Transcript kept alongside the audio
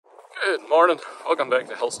Good morning, welcome back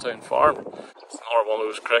to Hillstown Farm. It's another one of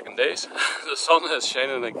those cracking days. The sun is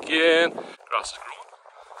shining again, grass is growing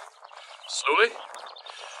slowly.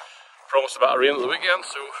 Promised a bit of rain at the weekend,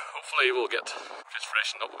 so hopefully we'll get fish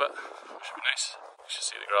freshened up a bit, which should be nice. You should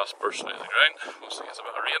see the grass bursting out of the ground once it gets a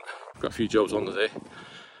bit of rain. Got a few jobs on today.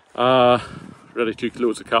 Ready 2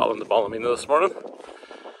 kilos of cattle in the Ballymena this morning.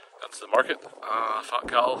 That's the market. Fat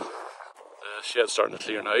cattle. The shed's starting to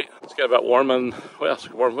clear now. It's getting a bit warm and, well, it's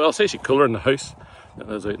warm. Well, it's actually cooler in the house than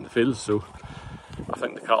it is out in the fields, so I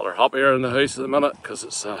think the cattle are happier in the house at the minute because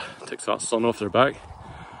it takes that sun off their back.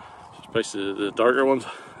 Especially the darker ones,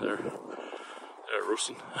 they're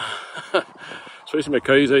roasting. Especially my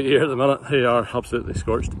cows out here at the minute, they are absolutely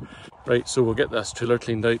scorched. Right, so we'll get this trailer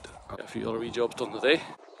cleaned out. Got a few other wee jobs done today.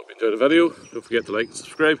 Hope you enjoyed the video. Don't forget to like and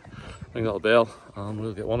subscribe. Ring that bell and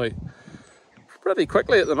we'll get one out pretty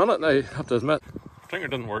quickly at the minute now, I have to admit. Stringer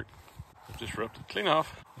didn't work. I've just ripped it clean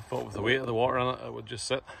off. I thought with the weight of the water in it, it would just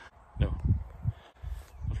sit. No.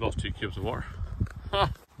 I've lost 2 cubes of water. At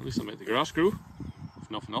least I made the grass grow, if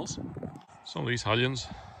nothing else. Some of these hallions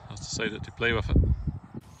has decided to play with it.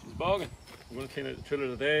 She's bogging. I'm going to clean out the trailer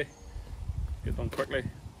today. Get done quickly.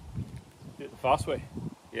 Do it the fast way.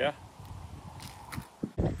 Yeah.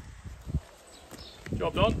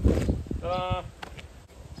 Job done.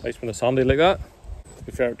 Nice when it's handy like that. To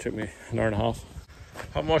be fair, it took me an hour and a half.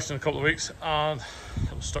 Haven't washed in a couple of weeks and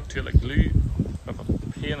it was stuck to it like glue. I've got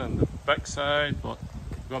a pain in the backside, but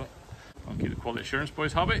got it. I'll keep the quality assurance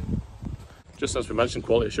boys happy. Just as we mentioned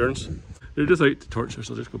quality assurance, they're just out to torture,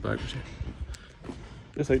 so I'll just go back with you.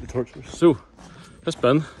 Just out to torture. So, this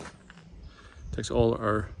bin takes all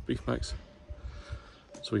our beef mix.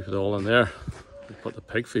 So we put it all in there. We put the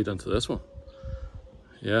pig feed into this one.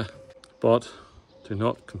 Yeah, but do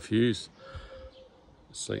not confuse.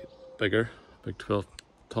 It's like bigger, big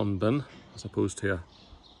 12-ton bin as opposed to a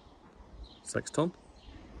 6-ton.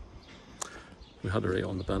 We had to write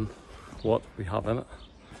on the bin what we have in it.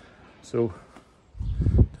 So,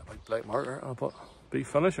 a big black marker and I put beef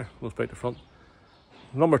finisher, goes back to front.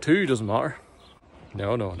 Number 2 doesn't matter.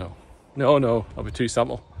 No, that'll be too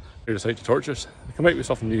simple. They're just out to torture us. They come out with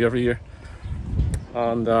something new every year.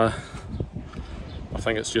 And I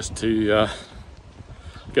think it's just to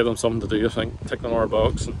give them something to do. I think tick them our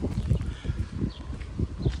box and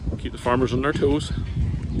keep the farmers on their toes.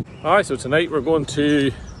 Alright, so tonight we're going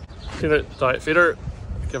to clean out the diet feeder,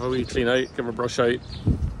 give a wee clean out, give a brush out,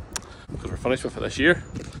 because we're finished with it this year.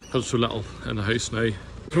 Because so little in the house now.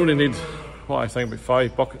 We only need, what I think, about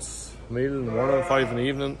 5 buckets of meal in the morning, 5 in the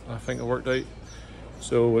evening, I think it worked out.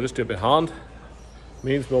 So we'll just do it by hand.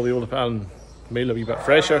 Means we'll be able to put in meal a wee bit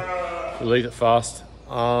fresher, we'll eat it fast,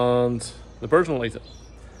 and the birds won't eat it.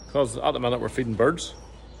 Because at the minute we're feeding birds.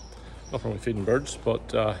 Nothing wrong with feeding birds, but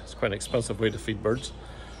it's quite an expensive way to feed birds.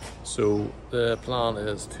 So the plan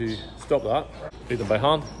is to stop that, feed them by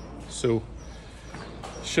hand. So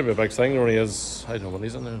should be a big thing. There only is, I don't know when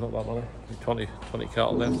he's in there, not that many, like 20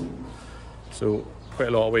 cattle left. So quite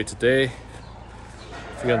a lot of weight today.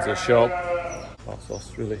 To get into the shop,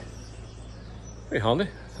 that's really very handy.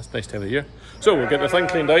 That's a nice time of the year. So we'll get the thing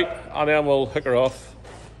cleaned out and then we'll hook her off,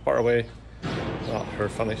 put her away. Her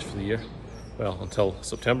finished for the year. Well, until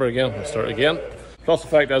September again, we'll start again. Plus the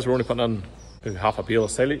fact is we're only putting in maybe half a bale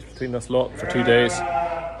of silage between this lot for 2 days.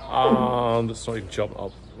 And it's not even chopped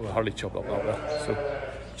up. We'll hardly chop it up that well. So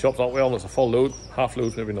chopped up well and it's a full load. Half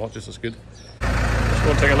loads maybe not just as good. Let's go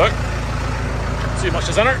and take a look. See how much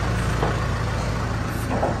is in her.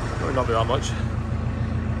 Probably not be that much.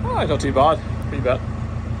 Ah, not too bad. Wee bit.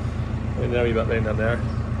 And then a wee bit down in there.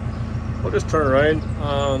 We'll just turn around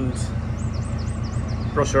and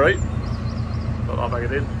brush her out. Not that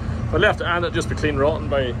big a deal. If I left it and it just be clean rotten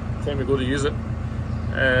by the time we go to use it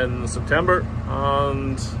in September,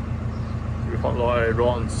 and we put a lot of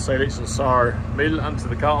rotten silage and sour meal into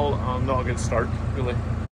the cattle and not a good start really.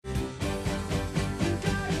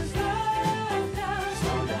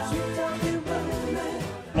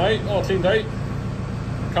 Right, all cleaned out.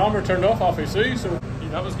 The camera turned off halfway through, so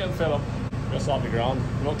that was getting fed up. Just on the ground.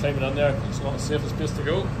 We're not climbing in there, it's not the safest place to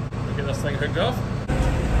go. We'll get this thing hooked off.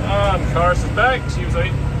 And Karis is back. She was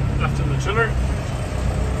out lifting the chiller.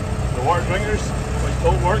 The water drinkers, which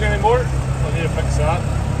don't work anymore. I need to fix that.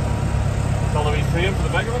 Another wee frame for the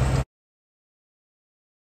back of it.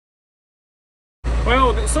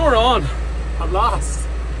 Well, so we're on. At last.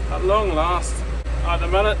 At long last. At the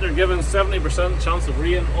minute they're giving 70% chance of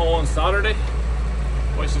rain on Saturday,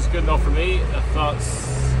 which is good enough for me. If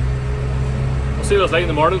that's, we'll see what it's like in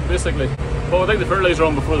the morning basically. But I think the fertiliser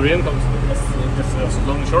on before the rain comes. That's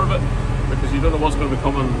long and short of it, because you don't know what's going to be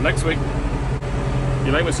coming next week.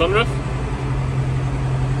 You like my sunroof?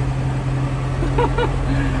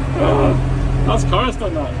 That's Cara's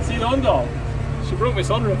done that. See the undog? She broke my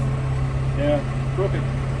sunroof. Yeah, broke it.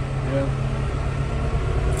 Yeah.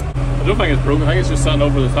 I don't think it's broken, I think it's just sitting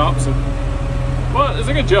over the top, so. But it's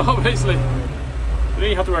a good job, basically. Then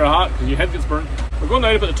you have to wear a hat because your head gets burnt. We're going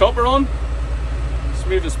now to put the topper on.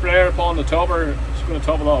 Smooth the sprayer upon the topper. It's going to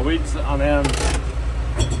top a lot of weeds, and then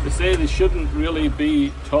they say they shouldn't really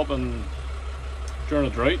be topping during a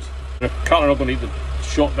drought. They're cutting up and eat the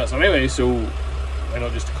short bits anyway, so why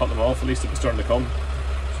not just cut them off? At least if it's starting to come.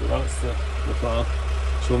 So that's the plan.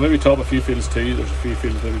 So we'll maybe top a few fields too. There's a few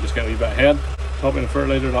fields maybe just getting a wee bit ahead. Topping the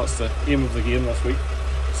fertiliser, that's the aim of the game this week.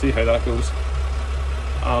 See how that goes.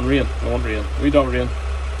 And rain, I want rain. We don't rain,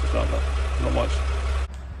 just not much.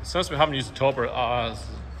 Since we haven't used the topper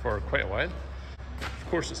for quite a while, of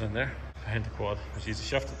course it's in there, behind the quad. It's easy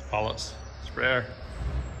shift, the pallets, sprayer.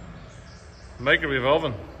 Microwave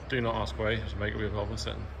oven, do not ask why. There's a microwave oven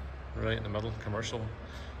sitting right in the middle, commercial.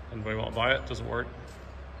 Anybody want to buy it, doesn't work.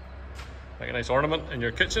 Make a nice ornament in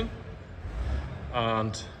your kitchen.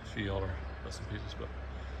 And a few other bits and pieces, but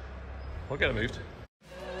we'll get it moved.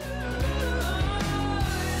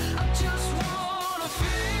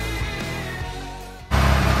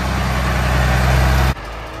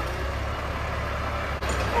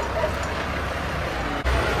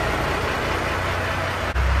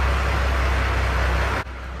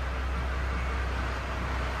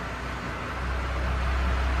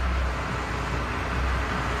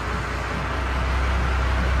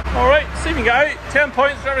 Alright, see if you can get out. 10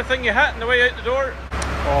 points for everything you hit on the way out the door.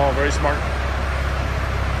 Oh, very smart.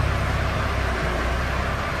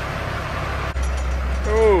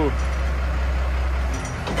 Oh.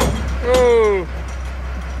 Oh.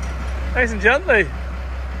 Nice and gently.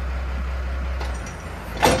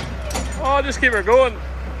 Oh, just keep her going.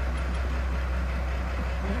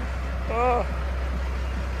 Oh.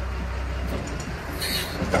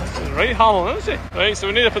 She's right handling, isn't she? Right, so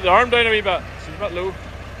we need to put the arm down a wee bit. She's a bit low.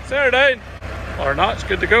 Set her down. Or not, it's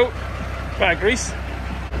good to go. Bit of grease.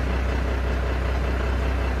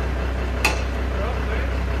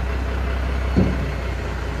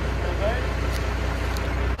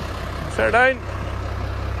 Set her down.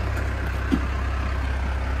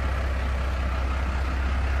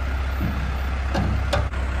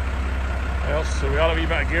 Well, so we got a wee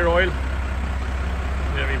bit of gear oil. Need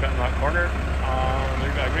a wee bit in that corner. And a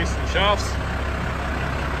wee bit of grease in the shafts.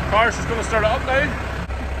 The car's just going to start it up now.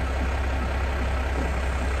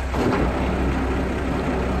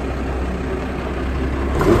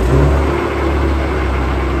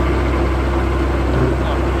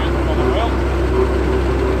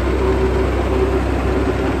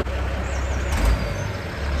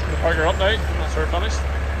 Park her up now, that's her finished.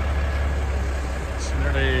 It's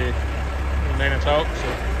nearly 9 o'clock, so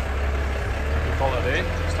we'll call it a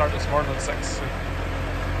day. Start this morning at 6, so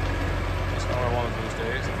just another one of those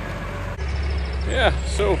days. Yeah,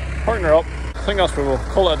 so parking her up. I think that's where we'll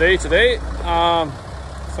call it a day today.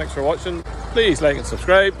 Thanks for watching. Please like and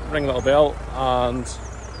subscribe, ring the little bell, and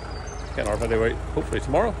get our video out hopefully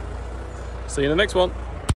tomorrow. See you in the next one.